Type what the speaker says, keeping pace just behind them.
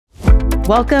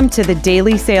Welcome to the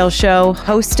Daily Sales Show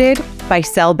hosted by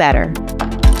Sell Better.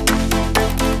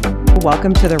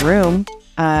 Welcome to the room.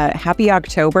 Happy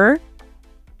October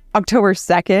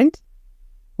 2nd.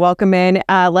 Welcome in.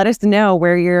 Let us know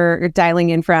where you're dialing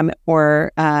in from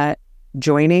or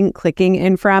clicking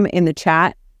in from in the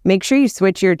chat. Make sure you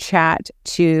switch your chat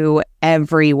to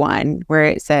everyone where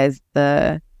it says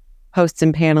the hosts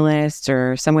and panelists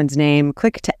or someone's name.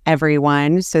 Click to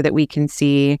everyone so that we can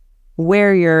see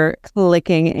where you're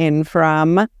clicking in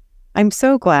from. I'm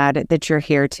so glad that you're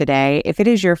here today. If it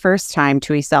is your first time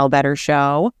to a Sell Better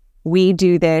show, we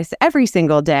do this every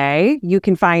single day. You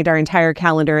can find our entire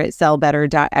calendar at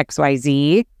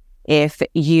sellbetter.xyz. If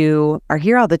you are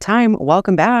here all the time,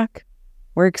 welcome back.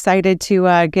 We're excited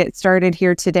to get started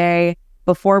here today.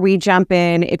 Before we jump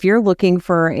in, if you're looking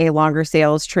for a longer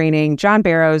sales training, John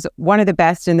Barrow's one of the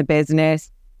best in the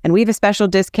business, and we have a special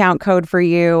discount code for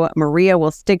you. Maria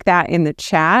will stick that in the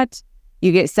chat.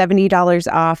 You get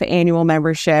 $70 off annual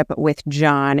membership with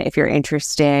John if you're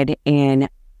interested in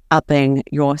upping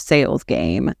your sales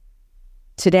game.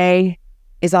 Today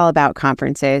is all about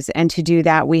conferences, and to do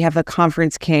that, we have a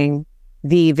conference king,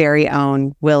 the very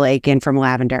own Will Aiken from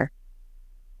Lavender.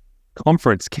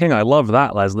 Conference king, I love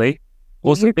that, Leslie.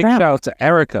 Also, big shout out to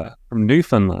Erica from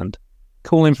Newfoundland,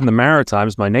 calling from the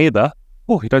Maritimes, my neighbor.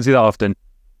 Oh, you don't see that often.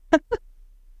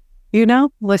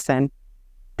 Listen,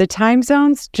 the time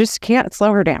zones just can't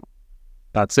slow her down.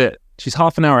 That's it. She's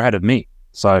half an hour ahead of me,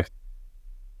 so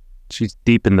she's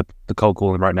deep in the cold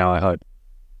calling right now, I hope.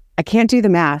 I can't do the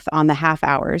math on the half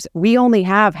hours. We only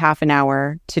have half an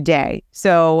hour today,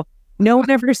 so no one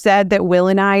ever said that Will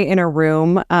and I in a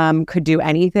room could do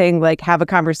anything like have a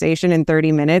conversation in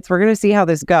 30 minutes. We're going to see how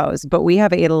this goes, but we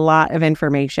have a lot of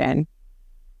information.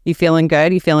 You feeling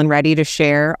good? You feeling ready to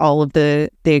share all of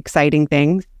the exciting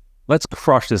things? Let's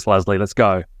crush this, Leslie. Let's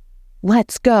go.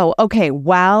 Let's go. Okay,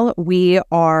 while we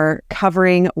are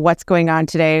covering what's going on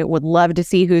today, would love to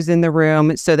see who's in the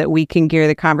room so that we can gear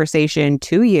the conversation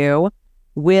to you.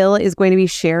 Will is going to be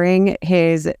sharing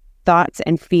his thoughts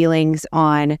and feelings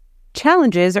on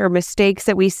challenges or mistakes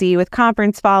that we see with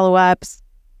conference follow-ups,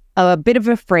 a bit of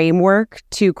a framework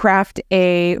to craft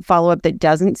a follow-up that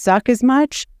doesn't suck as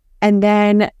much, and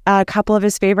then a couple of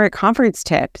his favorite conference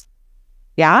tips.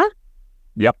 Yeah?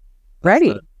 Yep.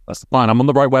 Ready? That's the plan. I'm on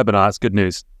the right webinar. That's good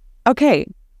news. Okay.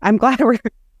 I'm glad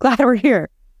we're here.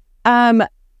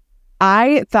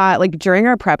 I thought during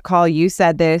our prep call, you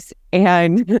said this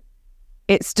and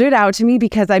it stood out to me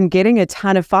because I'm getting a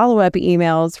ton of follow-up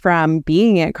emails from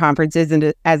being at conferences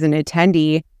and as an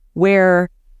attendee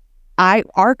where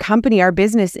our company, our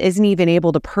business isn't even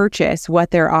able to purchase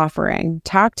what they're offering.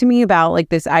 Talk to me about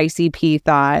this ICP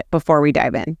thought before we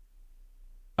dive in.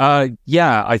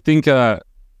 Yeah, I think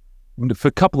for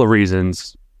a couple of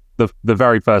reasons, the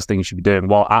very first thing you should be doing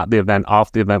while at the event,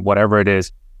 after the event, whatever it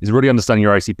is really understanding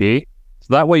your ICP.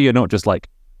 So that way you're not just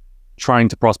trying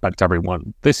to prospect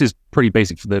everyone. This is pretty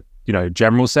basic for the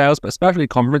general sales, but especially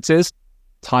conferences.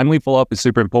 Timely follow-up is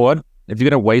super important. If you're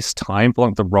going to waste time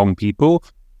following the wrong people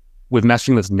with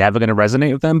messaging that's never going to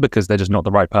resonate with them because they're just not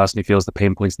the right person who feels the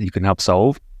pain points that you can help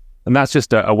solve, and that's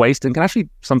just a waste and can actually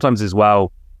sometimes as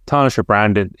well tarnish your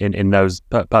brand in those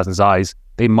person's eyes.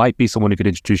 They might be someone who could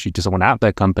introduce you to someone at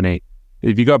their company.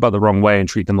 If you go about the wrong way and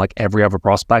treat them like every other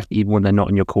prospect, even when they're not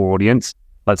in your core audience,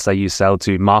 let's say you sell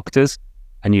to marketers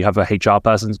and you have a HR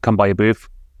person come by your booth,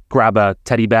 grab a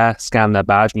teddy bear, scan their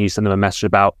badge, and you send them a message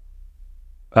about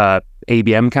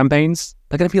ABM campaigns,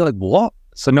 they're going to be like, what?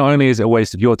 So not only is it a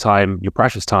waste of your time, your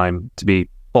precious time, to be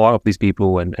following up these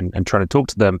people and trying to talk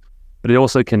to them, but it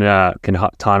also can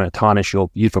tarnish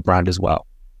your youthful brand as well.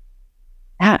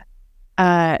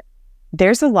 Yeah.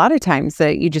 There's a lot of times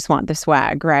that you just want the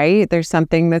swag, right? There's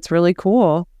something that's really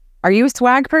cool. Are you a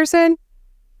swag person?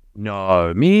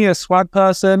 No, me, a swag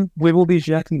person with all these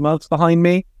Jack and mugs behind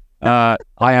me. I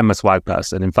am a swag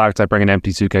person. In fact, I bring an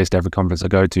empty suitcase to every conference I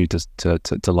go to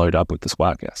load up with the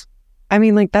swag, yes. I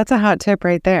mean, that's a hot tip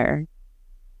right there.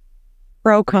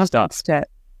 Pro conference tip.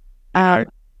 Right.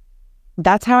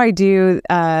 That's how I do,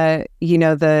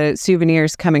 the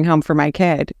souvenirs coming home for my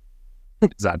kid.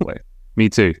 Exactly. Me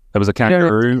too. There was a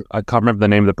kangaroo. I can't remember the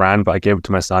name of the brand, but I gave it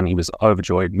to my son. He was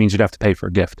overjoyed. It means you'd have to pay for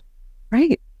a gift.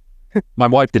 Right. My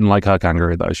wife didn't like her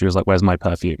kangaroo though. She was like, "Where's my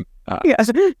perfume?" Yes,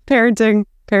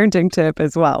 parenting tip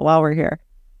as well while we're here.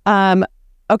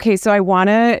 Okay, so I want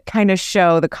to kind of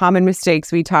show the common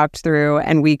mistakes we talked through,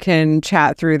 and we can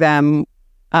chat through them.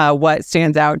 What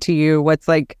stands out to you? What's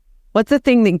the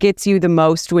thing that gets you the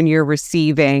most when you're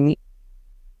receiving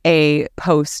a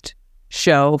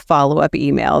post-show follow-up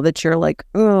email that you're like,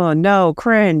 oh no,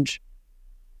 cringe?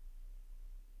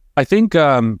 I think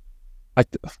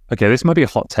Okay, this might be a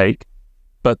hot take,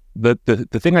 but the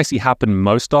thing I see happen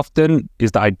most often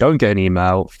is that I don't get an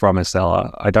email from a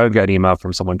seller. I don't get an email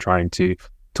from someone trying to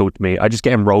talk to me. I just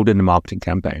get enrolled in a marketing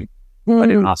campaign I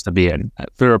didn't ask to be in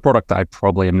for a product that I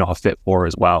probably am not a fit for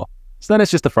as well. So then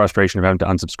it's just the frustration of having to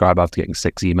unsubscribe after getting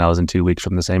 6 emails in 2 weeks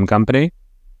from the same company.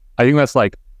 I think that's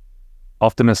like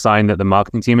often a sign that the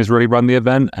marketing team has really run the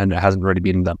event and it hasn't really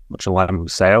been that much alignment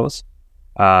with sales.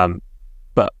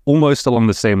 But almost along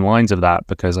the same lines of that,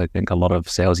 because I think a lot of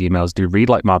sales emails do read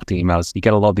like marketing emails. You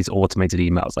get a lot of these automated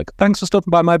emails like, thanks for stopping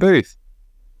by my booth.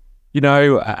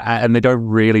 And they don't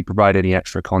really provide any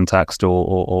extra context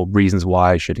or reasons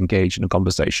why I should engage in a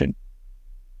conversation.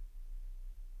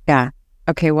 Yeah.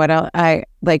 Okay. What else? I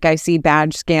see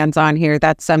badge scans on here.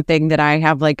 That's something that I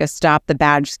have like a stop the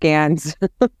badge scans.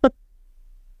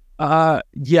 I'm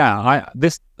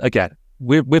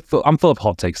full of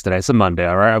hot takes today. It's a Monday,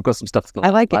 all right? I've got some stuff to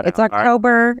I like it. It's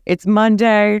October. Right? It's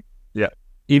Monday. Yeah.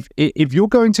 If you're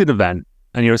going to an event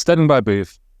and you're standing by a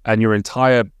booth and your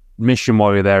entire mission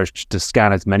while you're there is to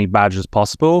scan as many badges as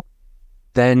possible,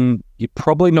 then you're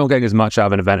probably not getting as much out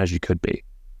of an event as you could be.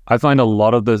 I find a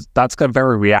lot of that's a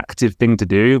very reactive thing to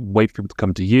do. Wait for people to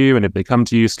come to you, and if they come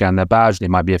to you, scan their badge. They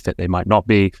might be a fit, they might not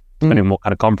be, depending on what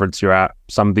kind of conference you're at.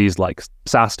 Some of these, like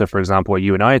SaaStr, for example, where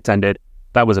you and I attended,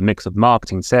 that was a mix of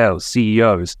marketing, sales,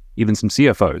 CEOs, even some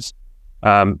CFOs.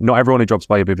 Not everyone who drops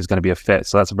by your booth is going to be a fit,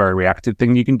 so that's a very reactive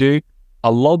thing you can do.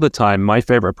 A lot of the time, my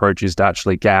favorite approach is to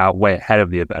actually get out way ahead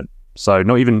of the event. So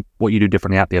not even what you do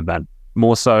differently at the event,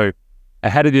 more so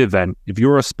ahead of the event. If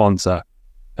you're a sponsor,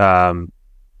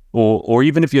 or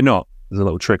even if you're not, there's a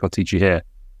little trick I'll teach you here.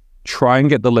 Try and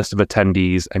get the list of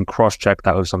attendees and cross-check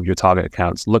that with some of your target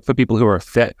accounts. Look for people who are a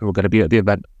fit, who are going to be at the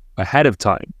event ahead of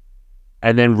time,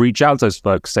 and then reach out to those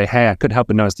folks. Say, hey, I couldn't help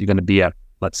but notice that you're going to be at,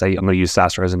 let's say, I'm going to use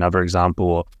SaaStr as another example,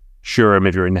 or Shuram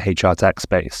if you're in the HR tech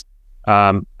space.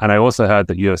 And I also heard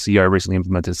that your CEO recently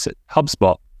implemented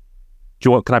HubSpot.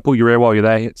 Can I pull your ear while you're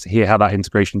there to hear how that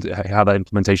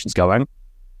implementation's going?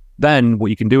 Then what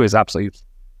you can do is absolutely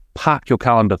pack your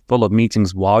calendar full of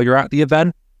meetings while you're at the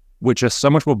event, which are so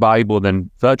much more valuable than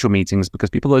virtual meetings because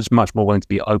people are just much more willing to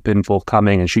be open,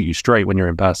 forthcoming, and shoot you straight when you're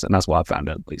in person. That's what I found,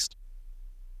 at least.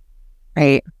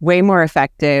 Right. Way more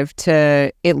effective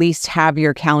to at least have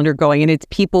your calendar going. And it's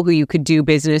people who you could do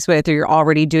business with or you're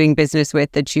already doing business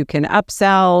with that you can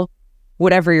upsell,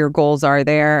 whatever your goals are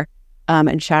there.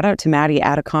 And shout out to Maddie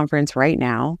at a conference right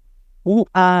now.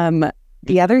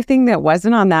 The other thing that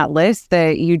wasn't on that list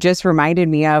that you just reminded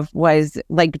me of was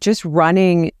like just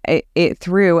running it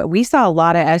through. We saw a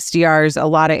lot of SDRs, a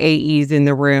lot of AEs in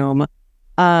the room.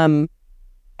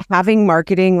 Having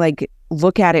marketing like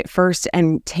look at it first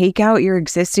and take out your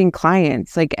existing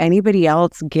clients. Like anybody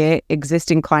else get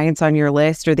existing clients on your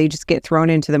list or they just get thrown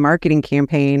into the marketing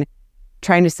campaign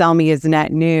trying to sell me as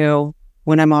net new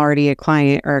when I'm already a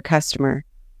client or a customer.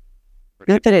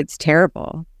 Not that it's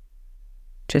terrible.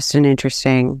 Just an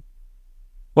interesting,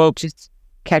 just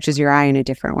catches your eye in a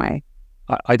different way.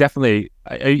 I definitely,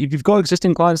 if you've got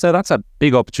existing clients there, that's a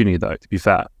big opportunity though, to be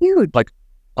fair. Huge. Like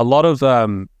a lot of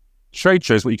trade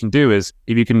shows, what you can do is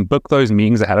if you can book those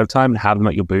meetings ahead of time and have them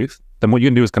at your booth, then what you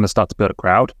can do is kind of start to build a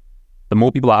crowd. The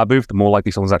more people at a booth, the more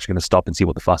likely someone's actually going to stop and see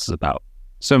what the fuss is about.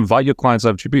 So invite your clients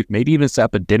over to your booth, maybe even set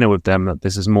up a dinner with them.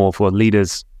 This is more for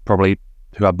leaders probably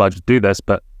who have budget to do this,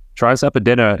 but try and set up a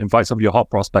dinner, invite some of your hot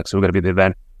prospects who are going to be at the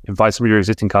event, invite some of your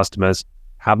existing customers,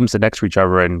 have them sit next to each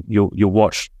other and you'll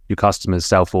watch your customers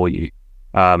sell for you.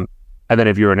 And then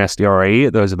if you're an SDR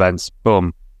at those events,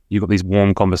 boom, you've got these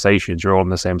warm conversations, you're all on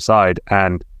the same side.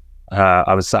 And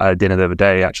I was sat at a dinner the other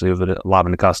day actually with a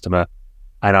Lavender customer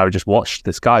and I just watched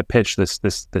this guy pitch this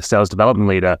sales development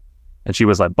leader and she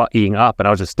was like eating up and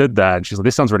I was just stood there and she's like,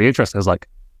 this sounds really interesting. I was like,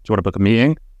 do you want to book a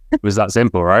meeting? It was that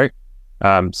simple, right?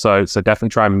 So definitely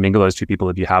try and mingle those two people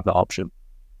if you have the option.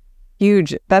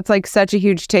 Huge. That's like such a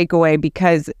huge takeaway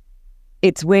because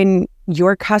it's when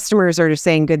your customers are just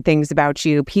saying good things about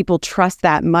you, people trust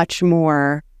that much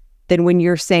more than when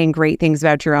you're saying great things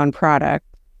about your own product.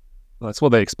 Well, that's what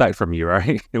they expect from you,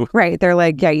 right? Right. They're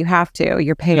like, yeah, you have to.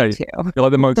 You're paid to. You're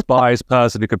like the most biased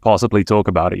person who could possibly talk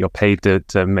about it. You're paid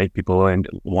to make people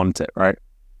want it, right?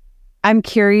 I'm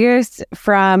curious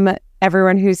from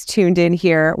everyone who's tuned in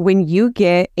here, when you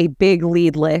get a big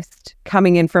lead list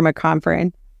coming in from a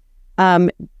conference,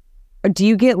 do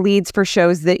you get leads for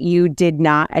shows that you did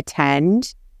not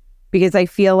attend? Because I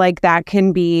feel like that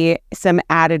can be some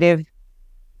additive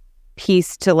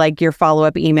piece to like your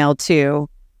follow-up email too.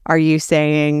 Are you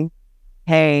saying,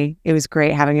 hey, it was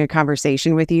great having a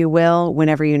conversation with you, Will,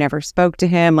 whenever you never spoke to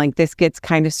him? Like this gets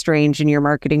kind of strange in your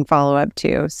marketing follow-up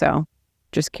too. So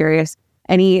just curious,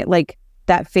 any like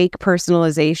that fake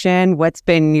personalization. What's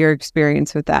been your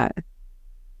experience with that?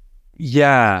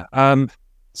 Yeah.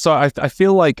 So I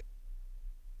feel like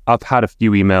I've had a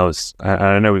few emails, and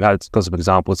I know we've got some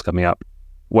examples coming up,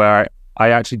 where I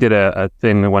actually did a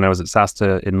thing when I was at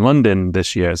SaaStr in London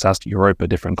this year, SaaStr Europa,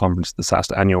 different conference, the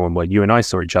SaaStr annual one, where you and I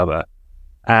saw each other.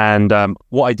 And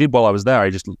what I did while I was there, I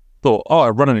just thought,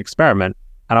 I'll run an experiment,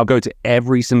 and I'll go to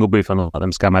every single booth and let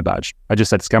them scan my badge. I just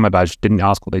said, scan my badge, didn't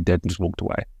ask what they did, and just walked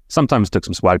away. Sometimes took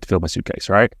some swag to fill my suitcase,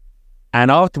 right? And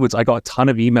afterwards, I got a ton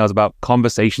of emails about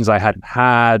conversations I hadn't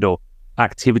had or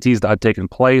activities that had taken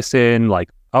place in, like,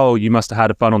 oh, you must have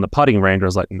had fun on the putting range. I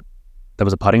was like, there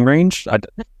was a putting range?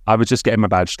 I was just getting my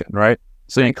badge scanned, right?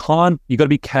 So you got to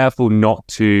be careful not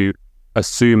to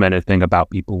assume anything about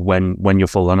people when you're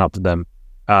following up to them.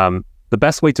 The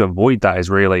best way to avoid that is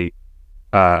really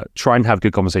try and have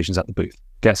good conversations at the booth.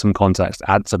 Get some context,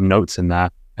 add some notes in there,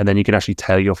 and then you can actually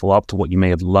tailor your follow-up to what you may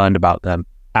have learned about them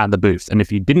at the booth. And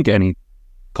if you didn't get any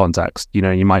context,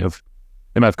 they might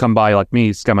have come by like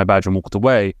me, scanned my badge and walked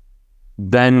away,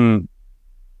 then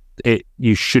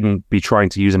you shouldn't be trying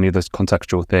to use any of those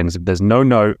contextual things. If there's no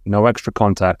note, no extra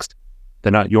context,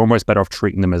 then you're almost better off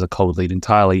treating them as a cold lead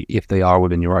entirely if they are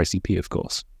within your ICP, of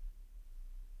course.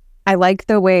 I like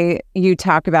the way you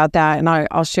talk about that, and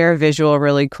I'll share a visual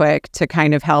really quick to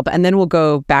kind of help, and then we'll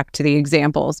go back to the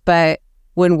examples. But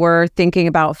when we're thinking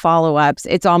about follow-ups,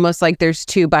 it's almost like there's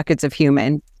two buckets of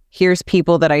humans. Here's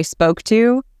people that I spoke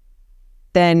to.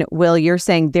 Then, Will, you're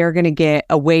saying they're going to get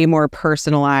a way more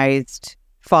personalized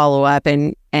follow-up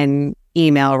and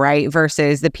email, right?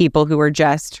 Versus the people who are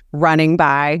just running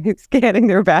by, scanning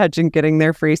their badge and getting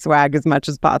their free swag as much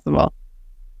as possible.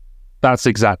 That's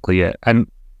exactly it. And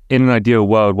in an ideal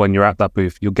world, when you're at that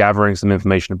booth, you're gathering some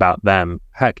information about them.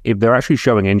 Heck, if they're actually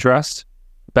showing interest,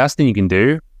 the best thing you can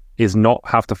do is not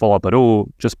have to follow up at all.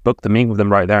 Just book the meeting with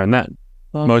them right there and then.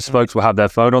 Okay. Most folks will have their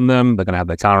phone on them. They're going to have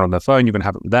their calendar on their phone. You're going to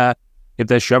have it there. If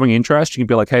they're showing interest, you can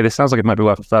be like, hey, this sounds like it might be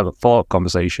worth a further follow-up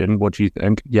conversation. What do you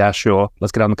think? Yeah, sure.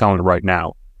 Let's get on the calendar right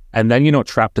now. And then you're not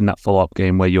trapped in that follow-up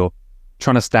game where you're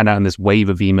trying to stand out in this wave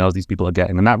of emails these people are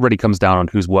getting. And that really comes down on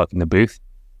who's working the booth.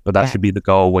 But that should be the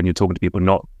goal when you're talking to people,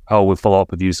 not, we'll follow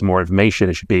up with you some more information.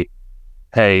 It should be,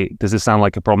 hey, does this sound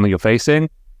like a problem that you're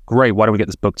facing? Great. Why don't we get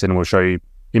this booked in and we'll show you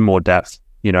in more depth,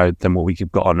 than what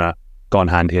we've got on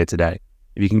hand here today.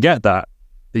 If you can get that,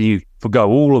 then you forgo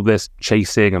all of this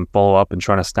chasing and follow up and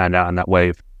trying to stand out in that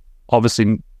wave.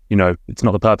 Obviously, it's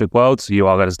not the perfect world, so you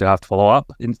are going to still have to follow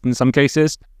up in some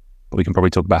cases, but we can probably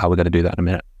talk about how we're going to do that in a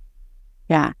minute.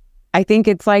 Yeah. I think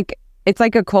it's like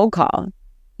a cold call.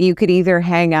 You could either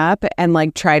hang up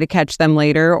and try to catch them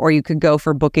later, or you could go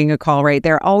for booking a call right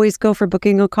there. Always go for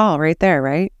booking a call right there,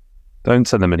 right? Don't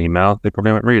send them an email. They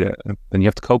probably won't read it. Then you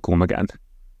have to cold call them again.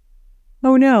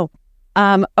 Oh, no.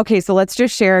 Okay, so let's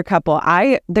just share a couple.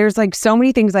 There's so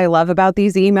many things I love about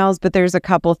these emails, but there's a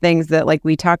couple things that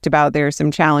we talked about. There are some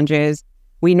challenges.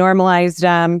 We normalized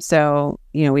them. So,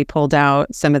 we pulled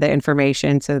out some of the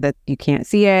information so that you can't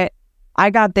see it. I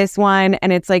got this one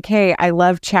and it's hey, I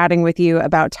love chatting with you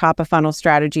about top of funnel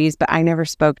strategies, but I never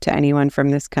spoke to anyone from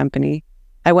this company.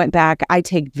 I went back. I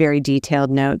take very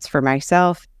detailed notes for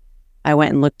myself. I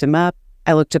went and looked them up.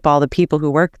 I looked up all the people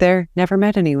who work there, never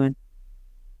met anyone.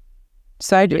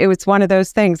 So it was one of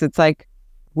those things. It's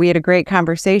we had a great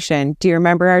conversation. Do you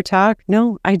remember our talk?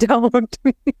 No, I don't.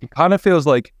 It kind of feels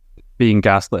like being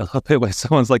gaslit a little bit where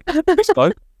someone's like, we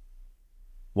spoke?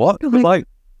 What?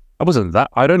 I wasn't that.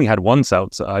 I'd only had one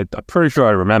seltzer. I'm pretty sure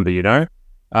I remember, Yeah.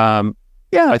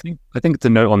 I think it's a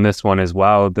note on this one as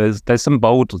well. There's some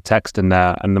bold text in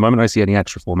there, and the moment I see any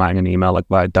extra formatting in an email like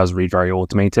that, it does read very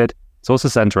automated. It's also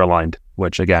center aligned,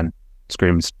 which again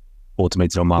screams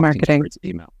automated or marketing.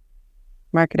 Email.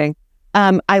 Marketing.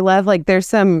 I love there's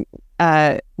some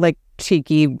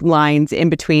cheeky lines in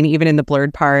between, even in the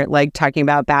blurred part, talking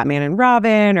about Batman and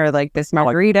Robin or this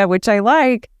margarita, which I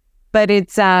like, but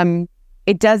it's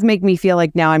it does make me feel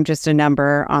now I'm just a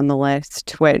number on the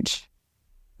list, which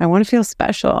I want to feel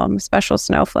special. I'm a special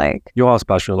snowflake. You are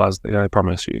special, Leslie. I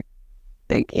promise you.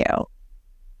 Thank you.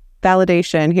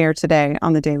 Validation here today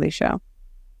on The Daily Show.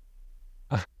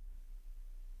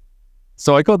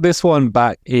 So I got this one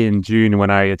back in June when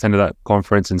I attended that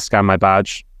conference and scanned my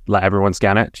badge, let everyone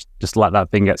scan it, just let that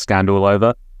thing get scanned all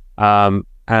over. As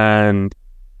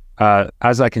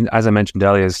I mentioned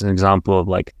earlier, as an example of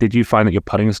did you find that your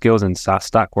putting skills in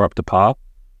SaaStack were up to par?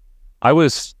 I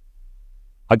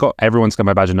got everyone scan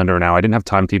my badge in under an hour. I didn't have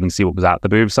time to even see what was at the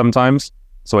booth sometimes,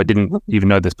 so I didn't even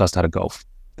know this person had a golf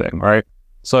thing, right?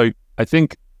 So I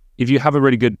think if you have a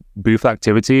really good booth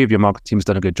activity, if your marketing team's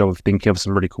done a good job of thinking of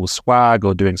some really cool swag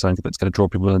or doing something that's going to draw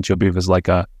people into your booth as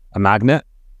a a magnet.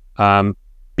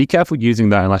 Be careful using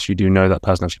that unless you do know that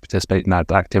person actually participated in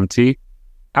that activity.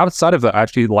 Outside of that, I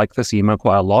actually like this email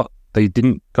quite a lot. They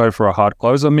didn't go for a hard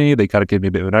close on me. They kind of gave me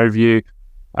a bit of an overview.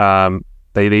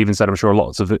 They even said, I'm sure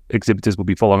lots of exhibitors will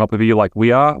be following up with you like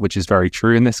we are, which is very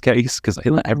true in this case because I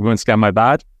let everyone scan my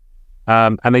badge.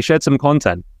 And they shared some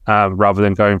content rather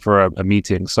than going for a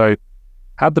meeting. So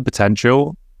had the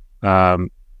potential,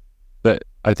 but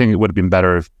I think it would have been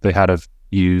better if they had have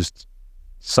used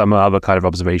some other kind of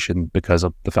observation because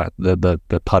of the fact that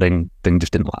the putting thing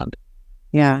just didn't land.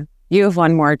 Yeah. You have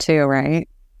one more too, right?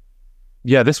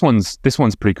 Yeah, this one's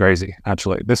pretty crazy,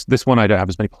 actually. This one I don't have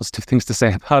as many positive things to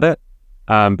say about it.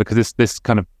 Because this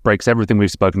kind of breaks everything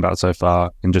we've spoken about so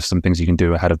far and just some things you can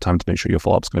do ahead of time to make sure your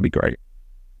follow-up's going to be great.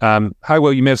 Hi,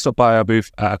 Will, you may have stopped by our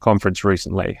booth at a conference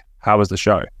recently. How was the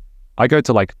show? I go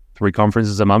to like 3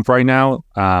 conferences a month right now.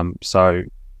 So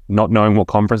not knowing what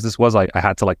conference this was, I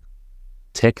had to like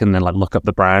tick and then like look up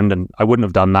the brand, and I wouldn't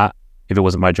have done that if it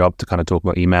wasn't my job to kind of talk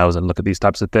about emails and look at these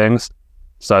types of things.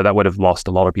 So that would have lost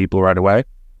a lot of people right away.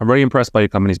 I'm really impressed by your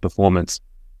company's performance.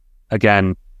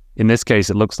 Again, in this case,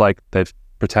 it looks like they've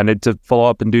pretended to follow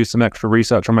up and do some extra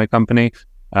research on my company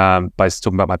by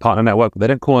talking about my partner network. But they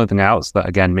didn't call anything out. So that,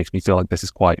 again, makes me feel like this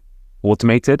is quite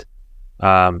automated.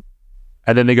 And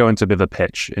then they go into a bit of a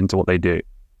pitch into what they do.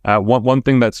 One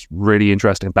thing that's really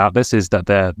interesting about this is that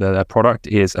their product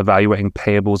is evaluating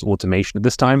payables automation at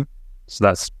this time. So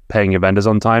that's paying your vendors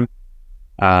on time.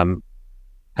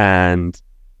 And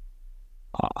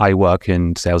I work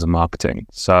in sales and marketing.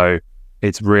 So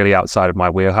it's really outside of my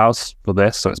wheelhouse for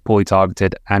this. So it's poorly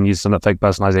targeted and uses some fake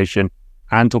personalization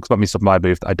and talks about me stopping by a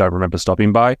booth that I don't remember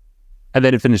stopping by. And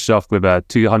then it finished off with a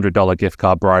 $200 gift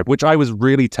card bribe, which I was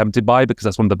really tempted by because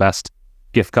that's one of the best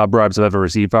gift card bribes I've ever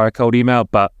received via cold email.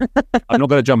 But I'm not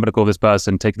going to jump in and call this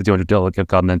person, take the $200 gift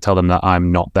card and then tell them that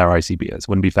I'm not their ICB. It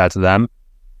wouldn't be fair to them.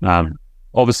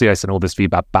 Obviously, I sent all this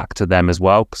feedback back to them as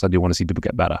well because I do want to see people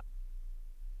get better.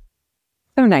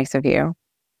 So nice of you.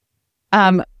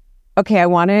 Okay, I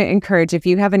want to encourage, if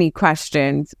you have any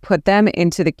questions, put them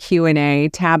into the Q&A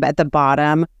tab at the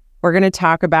bottom. We're going to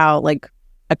talk about like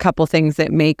a couple things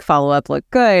that make follow-up look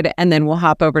good, and then we'll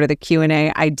hop over to the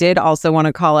Q&A. I did also want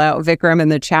to call out Vikram in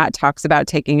the chat talks about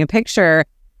taking a picture.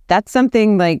 That's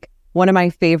something like one of my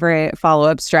favorite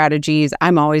follow-up strategies.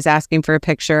 I'm always asking for a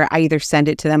picture. I either send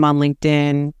it to them on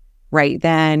LinkedIn right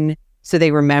then, so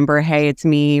they remember, hey, it's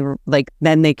me. Like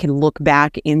then they can look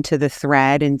back into the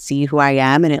thread and see who I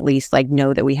am and at least like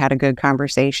know that we had a good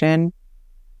conversation,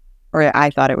 or I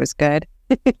thought it was good.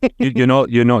 You're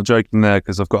not joking there,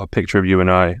 because I've got a picture of you and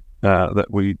I that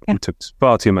we took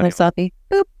far too many. A selfie.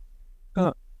 Boop.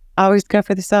 Oh. Always go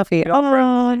for the selfie.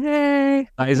 Oh, hey.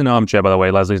 That is an armchair, by the way.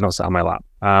 Leslie's not sat on my lap.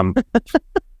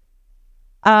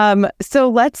 So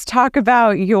let's talk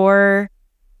about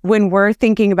when we're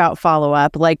thinking about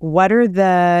follow-up, like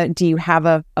do you have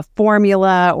a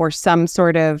formula or some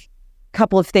sort of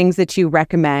couple of things that you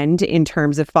recommend in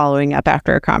terms of following up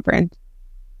after a conference?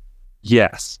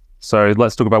 Yes. So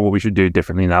let's talk about what we should do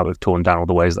differently now that we've torn down all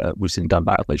the ways that we've seen done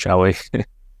badly, shall we?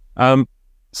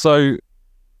 So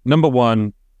number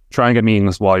one, try and get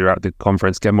meetings while you're at the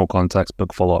conference, get more context,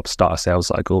 book follow-up, start a sales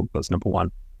cycle. That's number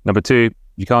one. Number two,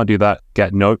 you can't do that,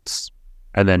 get notes,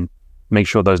 and then make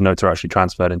sure those notes are actually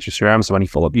transferred into your CRM. So any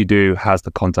follow-up you do has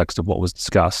the context of what was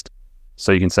discussed.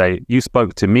 So you can say, you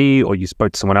spoke to me or you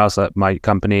spoke to someone else at my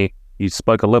company. You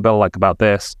spoke a little bit like about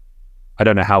this. I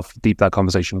don't know how deep that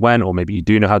conversation went, or maybe you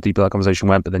do know how deep that conversation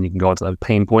went, but then you can go onto that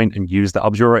pain point and use that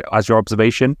as your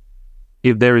observation.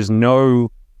 If there is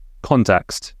no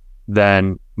context,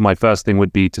 then my first thing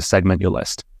would be to segment your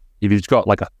list. If you've got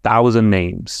like 1,000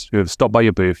 names who have stopped by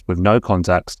your booth with no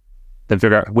context, then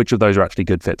figure out which of those are actually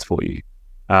good fits for you.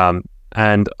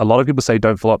 And a lot of people say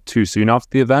don't follow up too soon after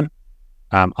the event.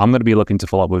 I'm going to be looking to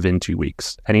follow up within 2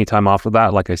 weeks. Anytime after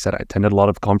that, like I said, I attended a lot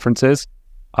of conferences.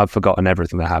 I've forgotten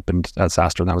everything that happened at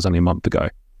SaaStr, and that was only a month ago.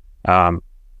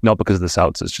 Not because of the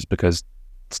seltzers, just because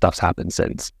stuff's happened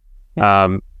since.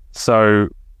 Yeah. So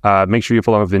make sure you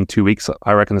follow up within 2 weeks.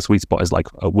 I reckon the sweet spot is like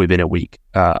within a week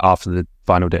after the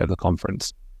final day of the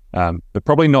conference. But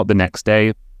probably not the next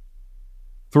day.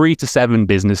 3 to 7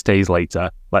 business days later,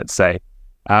 let's say.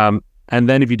 And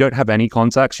then if you don't have any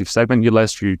contacts, you've segmented your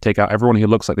list, you take out everyone who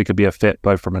looks like they could be a fit,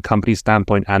 both from a company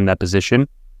standpoint and their position.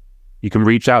 You can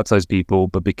reach out to those people,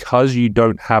 but because you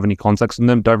don't have any contacts in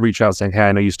them, don't reach out saying, hey,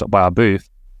 I know you stopped by our booth.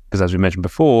 Because as we mentioned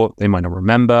before, they might not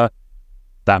remember.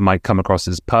 That might come across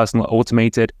as personal,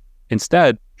 automated.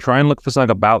 Instead, try and look for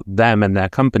something about them and their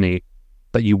company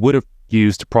that you would have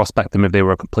used to prospect them if they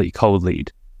were a complete cold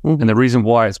lead. Mm-hmm. And the reason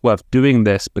why it's worth doing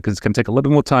this, because it's going to take a little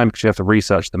bit more time because you have to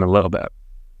research them a little bit.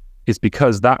 is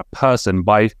because that person,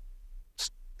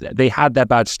 they had their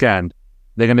badge scanned,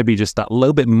 they're going to be just that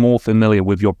little bit more familiar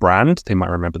with your brand. They might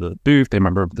remember the booth, they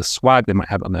remember the swag, they might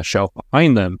have it on their shelf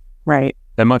behind them. Right.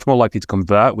 They're much more likely to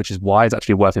convert, which is why it's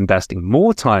actually worth investing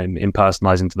more time in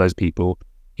personalizing to those people,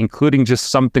 including just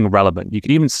something relevant. You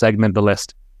could even segment the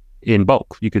list in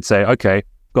bulk. You could say, okay,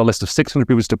 I've got a list of 600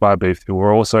 people to buy a booth who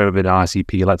are also within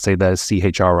ICP. Let's say there's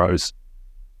CHROs.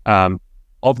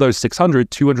 Of those 600,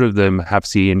 200 of them have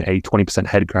seen a 20%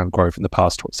 headcount growth in the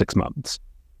past 6 months.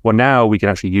 Well, now we can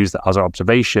actually use that as our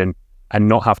observation and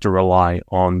not have to rely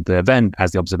on the event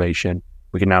as the observation.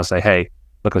 We can now say, hey,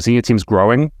 look, I've seen your team's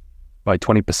growing by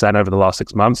 20% over the last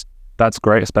 6 months. That's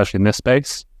great, especially in this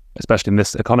space, especially in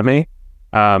this economy.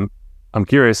 I'm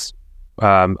curious,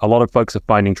 a lot of folks are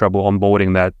finding trouble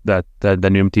onboarding their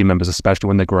new team members, especially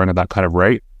when they're growing at that kind of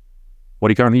rate. What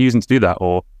are you currently using to do that?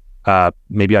 Or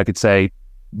maybe I could say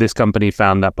this company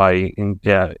found that by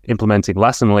implementing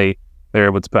Lessonly, they're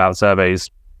able to put out surveys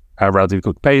at a relatively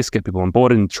quick pace, get people on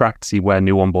board and track to see where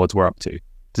new onboards were up to.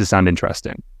 Does it sound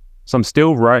interesting? So I'm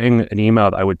still writing an email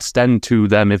that I would send to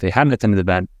them if they hadn't attended the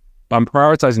event, but I'm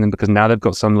prioritizing them because now they've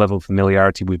got some level of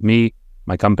familiarity with me,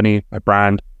 my company, my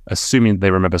brand, assuming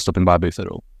they remember stopping by a booth at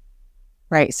all.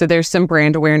 Right. So there's some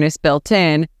brand awareness built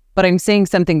in, but I'm saying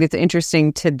something that's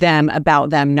interesting to them about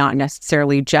them, not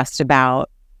necessarily just about,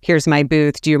 here's my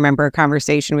booth. Do you remember a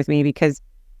conversation with me? Because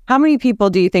how many people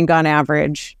do you think on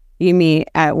average you meet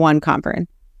at one conference?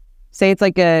 Say it's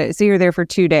like say you're there for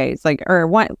 2 days,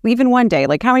 or even 1 day.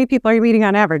 Like how many people are you meeting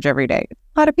on average every day?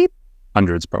 A lot of people.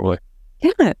 Hundreds, probably.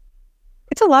 Yeah.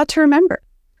 It's a lot to remember.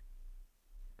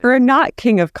 We're not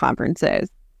king of conferences.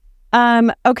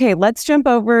 Okay, let's jump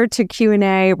over to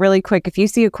Q&A really quick. If you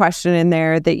see a question in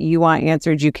there that you want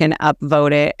answered, you can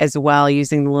upvote it as well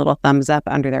using the little thumbs up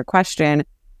under their question.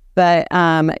 But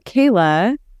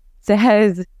Kayla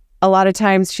says a lot of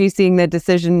times she's seeing the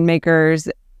decision makers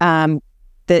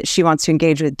that she wants to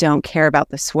engage with don't care about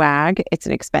the swag. It's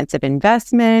an expensive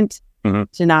investment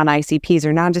to non-ICPs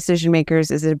or non-decision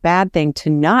makers. Is it a bad thing to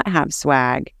not have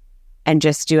swag and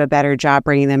just do a better job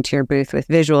bringing them to your booth with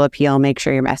visual appeal? Make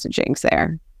sure your messaging's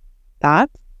there.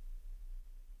 Thoughts?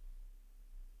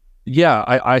 Yeah,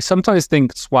 I sometimes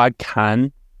think swag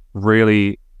can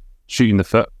really shoot you in the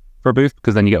foot for a booth,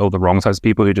 because then you get all the wrong types of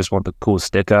people who just want the cool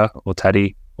sticker or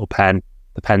teddy or pen,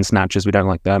 the pen snatchers. We don't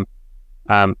like them.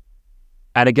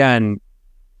 And again,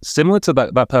 similar to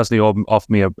that person who offered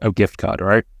me a gift card,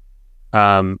 right?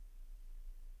 I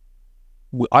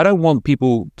don't want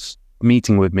people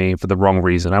meeting with me for the wrong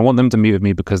reason. I want them to meet with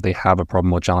me because they have a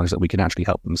problem or challenge that we can actually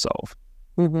help them solve.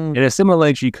 In a similar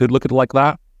age, you could look at it like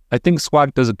that. I think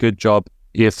swag does a good job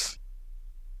if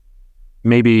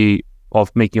maybe of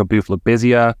making your booth look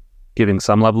busier, giving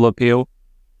some level of appeal,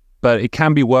 but it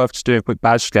can be worth just doing a quick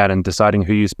badge scan and deciding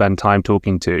who you spend time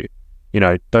talking to. You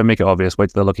know, don't make it obvious. Wait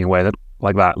till they're looking away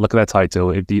like that. Look at their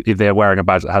title. If they're wearing a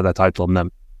badge that has their title on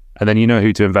them, and then you know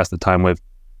who to invest the time with,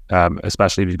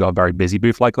 especially if you've got a very busy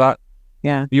booth like that.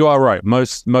 Yeah, you are right.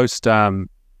 Most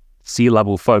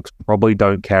C-level folks probably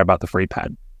don't care about the free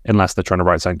pen unless they're trying to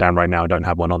write something down right now and don't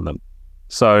have one on them.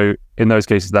 So in those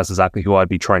cases, that's exactly who I'd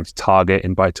be trying to target,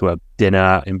 invite to a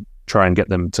dinner, and try and get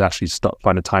them to actually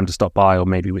find a time to stop by, or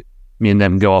maybe me and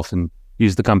them go off and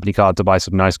use the company card to buy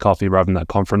some nice coffee rather than that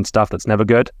conference stuff that's never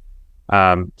good.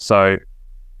 So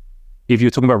if you're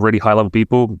talking about really high level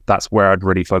people, that's where I'd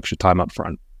really focus your time up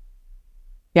front.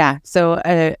 Yeah. So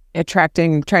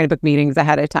trying to book meetings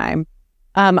ahead of time.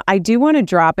 I do want to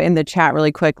drop in the chat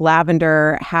really quick.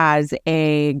 Lavender has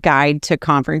a guide to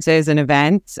conferences and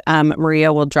events.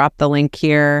 Maria will drop the link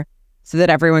here so that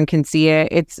everyone can see it.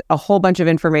 It's a whole bunch of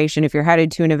information. If you're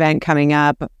headed to an event coming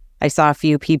up, I saw a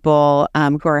few people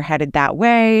who are headed that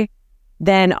way.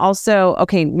 Then also,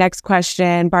 okay, next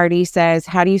question. Barty says,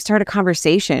 how do you start a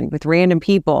conversation with random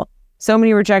people? So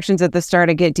many rejections at the start.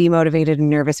 I get demotivated and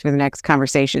nervous for the next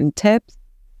conversation. Tips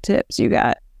you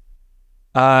got?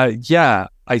 Yeah,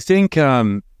 I think,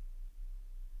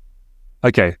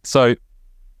 okay, so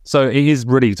it is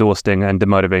really exhausting and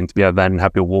demotivating to be at an event and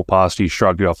have people walk past you,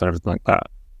 shrug you off and everything like that.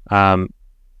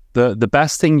 The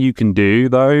best thing you can do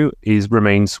though is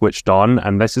remain switched on,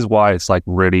 and this is why it's like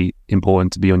really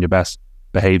important to be on your best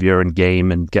behavior and game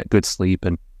and get good sleep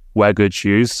and wear good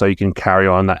shoes so you can carry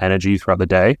on that energy throughout the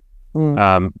day.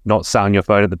 Not sat on your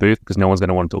phone at the booth, because no one's going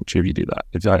to want to talk to you if you do that.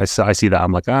 If I see that,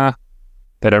 I'm like,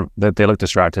 they look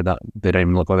distracted. They don't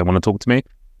even look like they want to talk to me.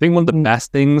 I think one of the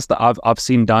best things that I've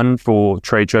seen done for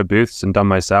trade show booths and done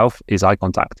myself is eye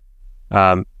contact.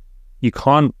 You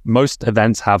can't, most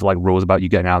events have like rules about you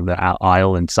getting out of the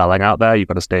aisle and selling out there. You've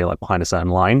got to stay like behind a certain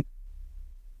line.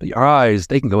 But your eyes,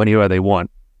 they can go anywhere they want.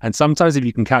 And sometimes if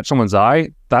you can catch someone's eye,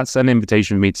 that's an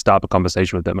invitation for me to start a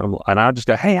conversation with them. And I'll just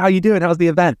go, hey, how you doing? How's the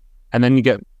event? And then you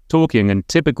get talking. And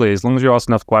typically, as long as you ask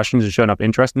enough questions and show enough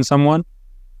interest in someone,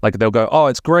 like they'll go, oh,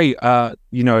 it's great. I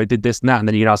did this and that. And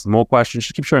then you can ask them more questions.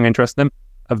 Just keep showing interest in them.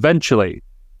 Eventually,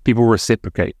 people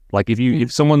reciprocate. Like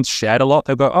if someone's shared a lot,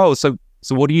 they'll go, oh, so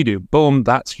what do you do? Boom,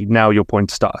 that's now your point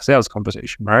to start a sales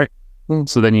conversation, right?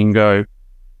 So then you can go,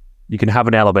 you can have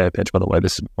an elevator pitch, by the way.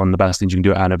 This is one of the best things you can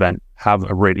do at an event. Have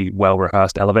a really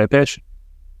well-rehearsed elevator pitch.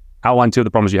 Outline 2 of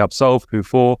the problems you help solve, who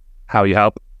for, how you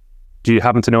help. Do you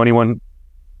happen to know anyone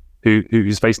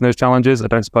who's facing those challenges? I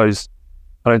don't suppose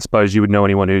you would know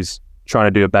anyone who's trying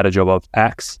to do a better job of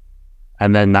X.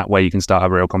 And then that way you can start a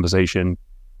real conversation,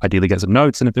 ideally get some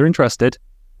notes. And if they're interested,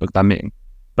 book that meeting.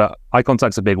 But eye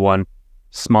contact's a big one.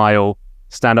 Smile,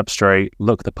 stand up straight,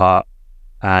 look the part.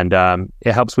 And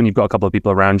it helps when you've got a couple of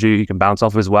people around you can bounce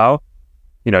off as well.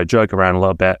 Joke around a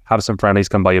little bit, have some friendlies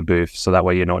come by your booth. So that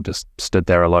way you're not just stood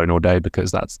there alone all day,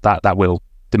 because that will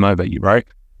demotivate you, right?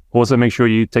 Also make sure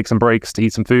you take some breaks to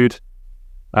eat some food.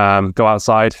 Go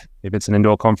outside if it's an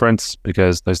indoor conference,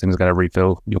 because those things are going to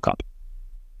refill your cup.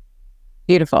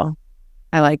 Beautiful.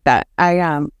 I like that.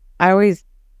 I always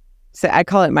say, I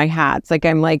call it my hats. Like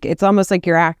it's almost like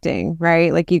you're acting,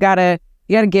 right? Like you gotta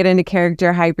get into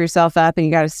character, hype yourself up, and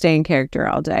you gotta stay in character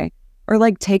all day. Or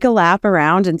like take a lap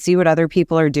around and see what other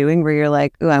people are doing where you're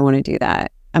like, oh, I want to do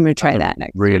that. I'm going to try that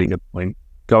next. Really good point.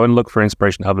 Go and look for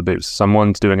inspiration at other booths.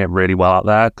 Someone's doing it really well out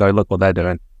there. Go look what they're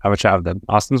doing. Have a chat with them.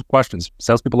 Ask them some questions.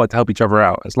 Salespeople like to help each other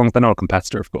out, as long as they're not a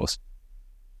competitor, of course.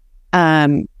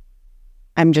 I'm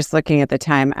just looking at the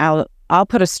time. I'll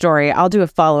put a story. I'll do a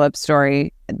follow-up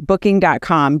story.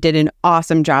 Booking.com did an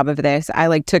awesome job of this.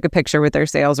 I took a picture with their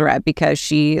sales rep because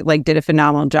she did a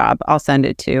phenomenal job. I'll send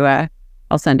it to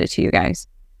you guys.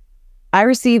 I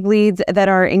receive leads that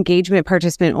are engagement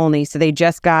participant only. So they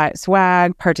just got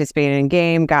swag, participated in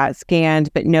game, got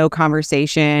scanned, but no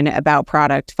conversation about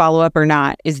product, follow-up or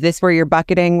not. Is this where you're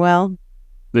bucketing, Will?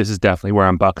 This is definitely where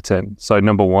I'm bucketing. So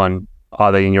number one,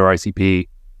 are they in your ICP?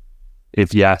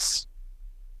 If yes,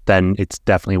 then it's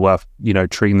definitely worth,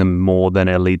 treating them more than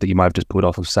a lead that you might have just pulled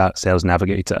off of Sales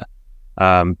Navigator.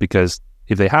 Because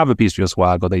if they have a piece of your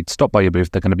swag or they stop by your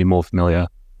booth, they're going to be more familiar.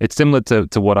 It's similar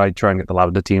to what I try and get the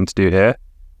Lavender team to do here,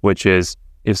 which is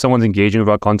if someone's engaging with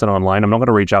our content online, I'm not going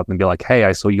to reach out and be like, hey,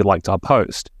 I saw you liked our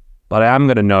post. But I am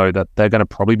going to know that they're going to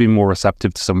probably be more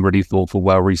receptive to some really thoughtful,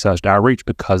 well-researched outreach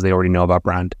because they already know of our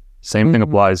brand. Same thing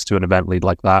applies to an event lead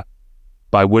like that.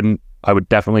 But I would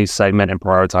definitely segment and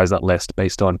prioritize that list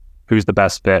based on who's the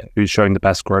best fit, who's showing the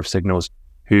best growth signals,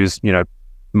 who's,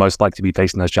 most likely to be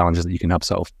facing those challenges that you can help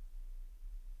solve.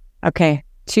 Okay.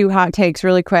 2 hot takes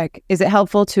really quick. Is it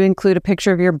helpful to include a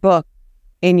picture of your book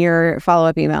in your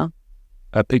follow-up email?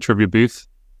 A picture of your booth?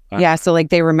 Yeah. So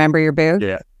they remember your booth?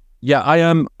 Yeah. Yeah.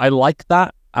 I like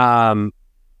that. I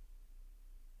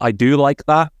do like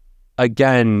that.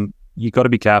 Again, you got to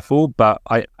be careful, but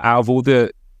out of all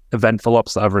the event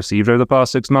follow-ups that I've received over the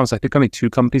past 6 months, I think only 2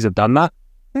 companies have done that.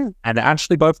 And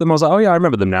actually both of them, I was like, oh yeah, I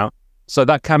remember them now. So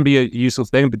that can be a useful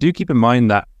thing, but do keep in mind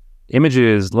that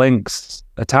images, links,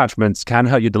 attachments can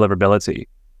hurt your deliverability.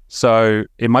 So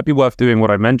it might be worth doing what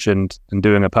I mentioned and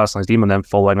doing a personalized email and then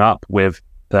following up with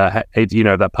that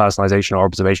personalization or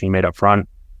observation you made up front.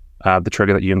 The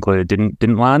trigger that you included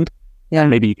didn't land. Yeah.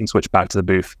 Maybe you can switch back to the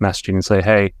booth messaging and say,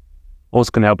 hey,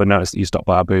 also can help but notice that you stopped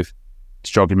by our booth.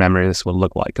 To jog your memory, this will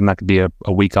look like. And that could be a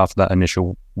week after that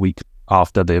initial week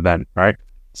after the event, right?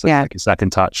 So it's like a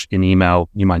second touch in email.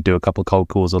 You might do a couple of cold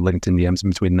calls or LinkedIn DMs in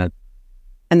between then.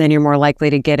 And then you're more likely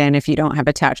to get in if you don't have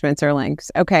attachments or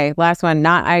links. Okay, last one,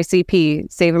 not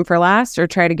ICP. Save them for last or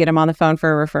try to get them on the phone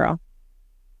for a referral?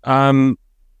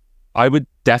 I would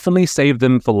definitely save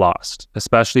them for last,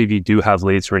 especially if you do have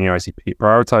leads for in your ICP.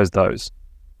 Prioritize those.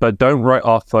 But don't write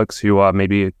off folks who are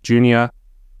maybe a junior.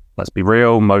 Let's be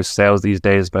real, most sales these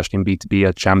days, especially in B2B,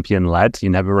 are champion-led.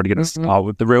 You're never really going to start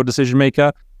with the real decision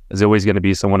maker. There's always going to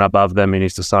be someone above them who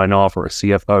needs to sign off, or a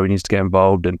CFO who needs to get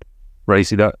involved and really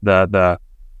see the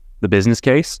business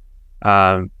case.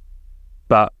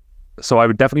 But so I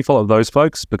would definitely follow those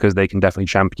folks because they can definitely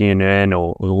champion in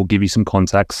or will give you some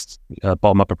context,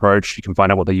 bottom-up approach. You can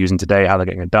find out what they're using today, how they're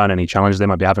getting it done, any challenges they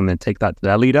might be having, and then take that to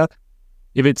their leader.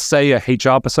 If it's, say, a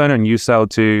HR persona and you sell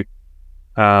to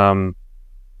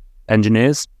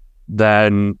engineers,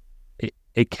 then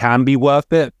it can be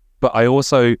worth it. But I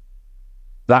also,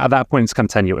 at that point, it's kind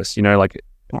of tenuous, like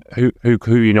who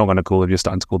you're not going to call if you're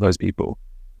starting to call those people.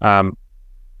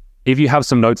 If you have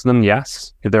some notes on them,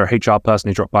 yes. If they're a HR person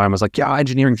who dropped by and was like, yeah, our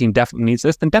engineering team definitely needs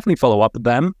this, then definitely follow up with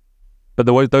them.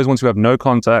 But those ones who have no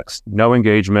context, no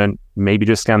engagement, maybe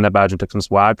just scanned their badge and took some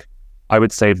swag, I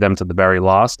would save them to the very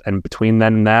last. And between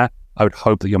then and there, I would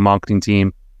hope that your marketing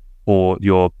team or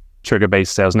your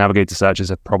trigger-based sales navigator searches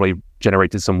have probably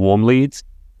generated some warm leads.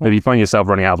 But if you find yourself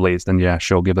running out of leads, then yeah,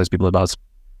 sure, give those people a buzz.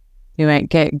 You might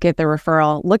get the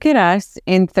referral. Look at us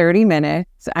in 30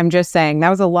 minutes. I'm just saying that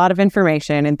was a lot of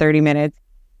information in 30 minutes.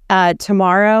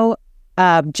 Tomorrow,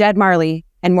 Jed Marley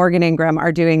and Morgan Ingram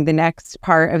are doing the next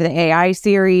part of the AI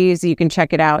series. You can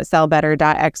check it out,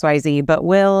 sellbetter.xyz. But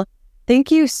Will,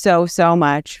 thank you so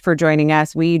much for joining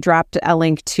us. We dropped a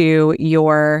link to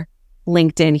your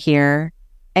LinkedIn here.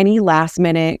 Any last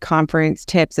minute conference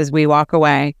tips as we walk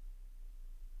away?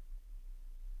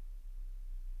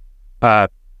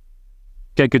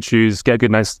 Get good shoes, get a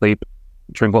good night's sleep,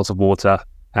 drink lots of water,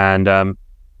 and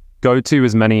go to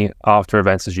as many after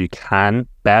events as you can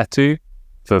bear to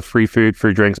for free food,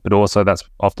 free drinks, but also that's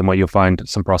often where you'll find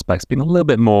some prospects being a little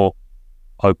bit more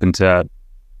open to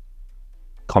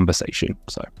conversation.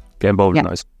 So get involved in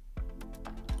those.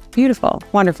 Beautiful.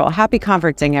 Wonderful. Happy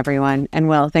conferencing, everyone. And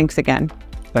Will, thanks again.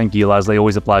 Thank you, Leslie.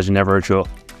 Always a pleasure, never a chore.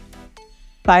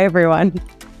 Bye, everyone.